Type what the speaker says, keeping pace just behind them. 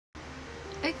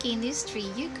Breaking News 3,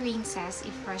 Ukraine says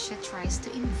if Russia tries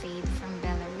to invade from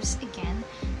Belarus again,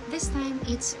 this time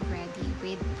it's ready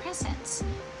with presents.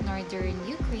 Northern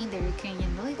Ukraine, the Ukrainian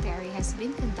military has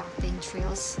been conducting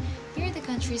drills near the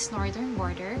country's northern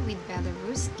border with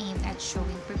Belarus aimed at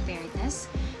showing preparedness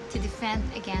to defend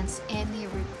against any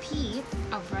repeat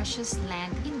of Russia's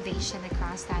land invasion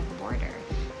across that border.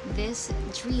 These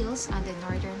drills on the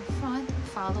northern front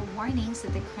follow warnings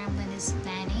that the Kremlin is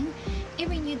planning a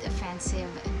renewed offensive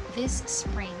this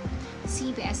spring.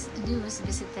 CBS News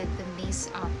visited the maze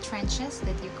of trenches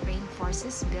that Ukraine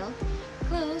forces built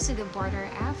close to the border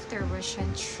after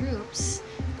Russian troops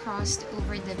crossed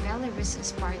over the Belarus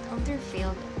as part of their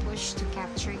failed push to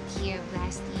capture Kyiv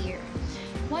last year.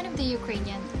 One of the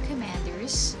Ukrainian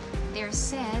commanders there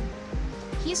said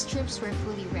his troops were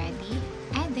fully ready,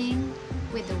 adding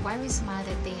with the Warisma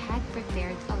that they had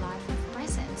prepared a lot of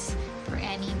presents for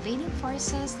any invading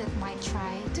forces that might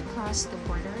try to cross the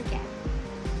border again.